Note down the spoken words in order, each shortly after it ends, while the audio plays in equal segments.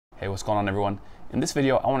Hey, what's going on everyone? In this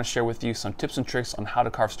video, I want to share with you some tips and tricks on how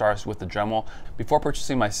to carve stars with the Dremel. Before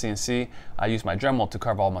purchasing my CNC, I used my Dremel to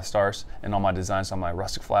carve all my stars and all my designs on my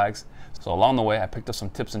Rustic flags. So along the way, I picked up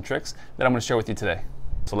some tips and tricks that I'm going to share with you today.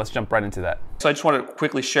 So let's jump right into that. So I just want to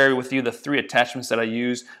quickly share with you the three attachments that I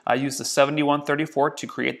use. I use the 7134 to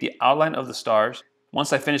create the outline of the stars.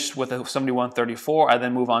 Once I finish with the 7134, I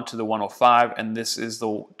then move on to the 105, and this is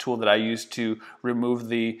the tool that I use to remove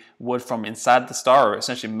the wood from inside the star, or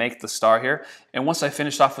essentially make the star here. And once I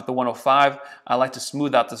finish off with the 105, I like to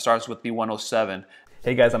smooth out the stars with the 107.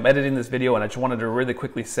 Hey guys, I'm editing this video and I just wanted to really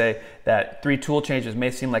quickly say that 3 tool changes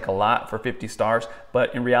may seem like a lot for 50 stars,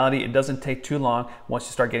 but in reality it doesn't take too long once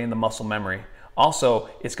you start getting the muscle memory. Also,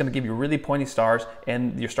 it's going to give you really pointy stars,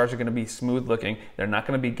 and your stars are going to be smooth looking. They're not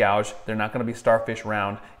going to be gouged. They're not going to be starfish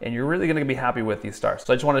round, and you're really going to be happy with these stars.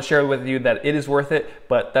 So I just want to share with you that it is worth it,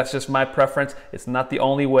 but that's just my preference. It's not the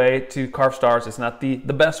only way to carve stars. It's not the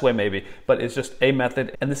best way maybe, but it's just a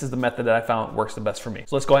method, and this is the method that I found works the best for me.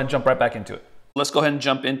 So let's go ahead and jump right back into it. Let's go ahead and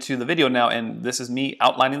jump into the video now, and this is me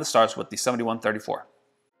outlining the stars with the 7134.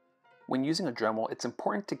 When using a Dremel, it's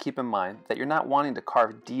important to keep in mind that you're not wanting to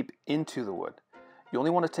carve deep into the wood. You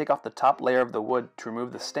only want to take off the top layer of the wood to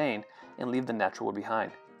remove the stain and leave the natural wood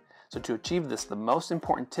behind. So to achieve this, the most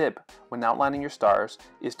important tip when outlining your stars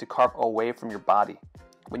is to carve away from your body.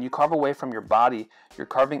 When you carve away from your body, you're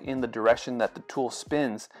carving in the direction that the tool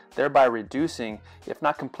spins, thereby reducing, if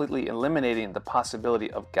not completely eliminating, the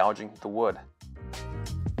possibility of gouging the wood.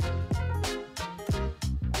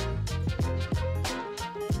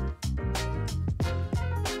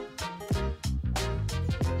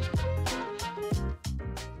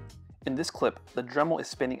 In this clip, the Dremel is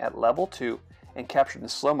spinning at level 2 and captured in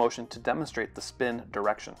slow motion to demonstrate the spin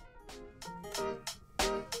direction.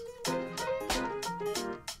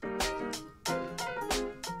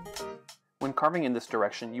 When carving in this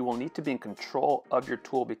direction, you will need to be in control of your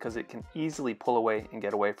tool because it can easily pull away and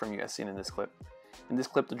get away from you, as seen in this clip. In this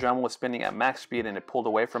clip, the Dremel was spinning at max speed and it pulled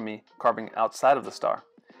away from me, carving outside of the star.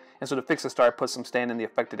 And so to fix the star, I put some stain in the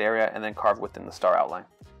affected area and then carve within the star outline.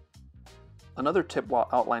 Another tip while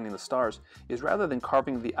outlining the stars is, rather than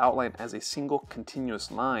carving the outline as a single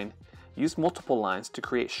continuous line, use multiple lines to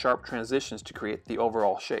create sharp transitions to create the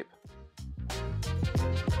overall shape.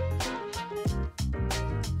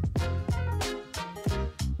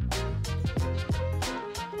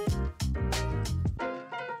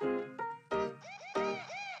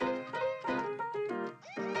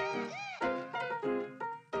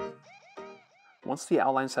 Once the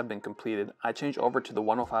outlines have been completed, I change over to the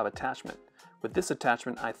 105 attachment. With this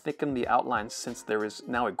attachment, I thicken the outlines since there is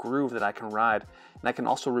now a groove that I can ride, and I can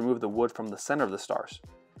also remove the wood from the center of the stars.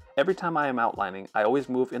 Every time I am outlining, I always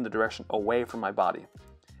move in the direction away from my body.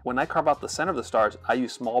 When I carve out the center of the stars, I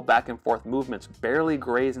use small back and forth movements, barely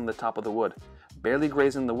grazing the top of the wood. Barely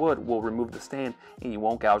grazing the wood will remove the stain and you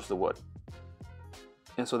won't gouge the wood.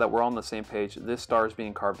 And so that we're all on the same page, this star is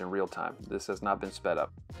being carved in real time. This has not been sped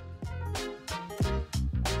up.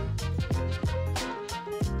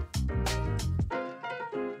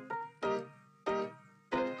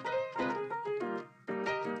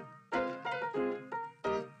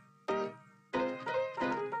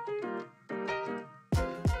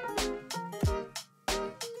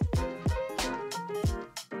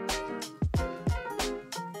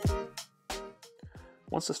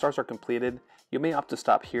 Once the stars are completed, you may opt to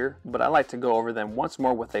stop here, but I like to go over them once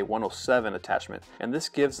more with a 107 attachment, and this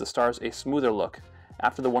gives the stars a smoother look.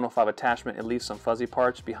 After the 105 attachment, it leaves some fuzzy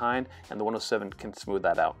parts behind, and the 107 can smooth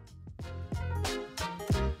that out.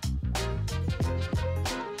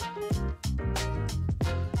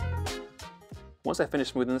 Once I finish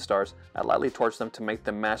smoothing the stars, I lightly torch them to make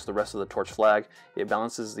them match the rest of the torch flag. It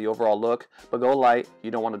balances the overall look, but go light,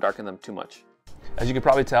 you don't want to darken them too much. As you can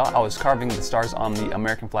probably tell, I was carving the stars on the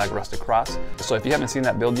American flag Rustic cross. So if you haven't seen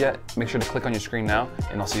that build yet, make sure to click on your screen now,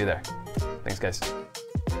 and I'll see you there. Thanks guys.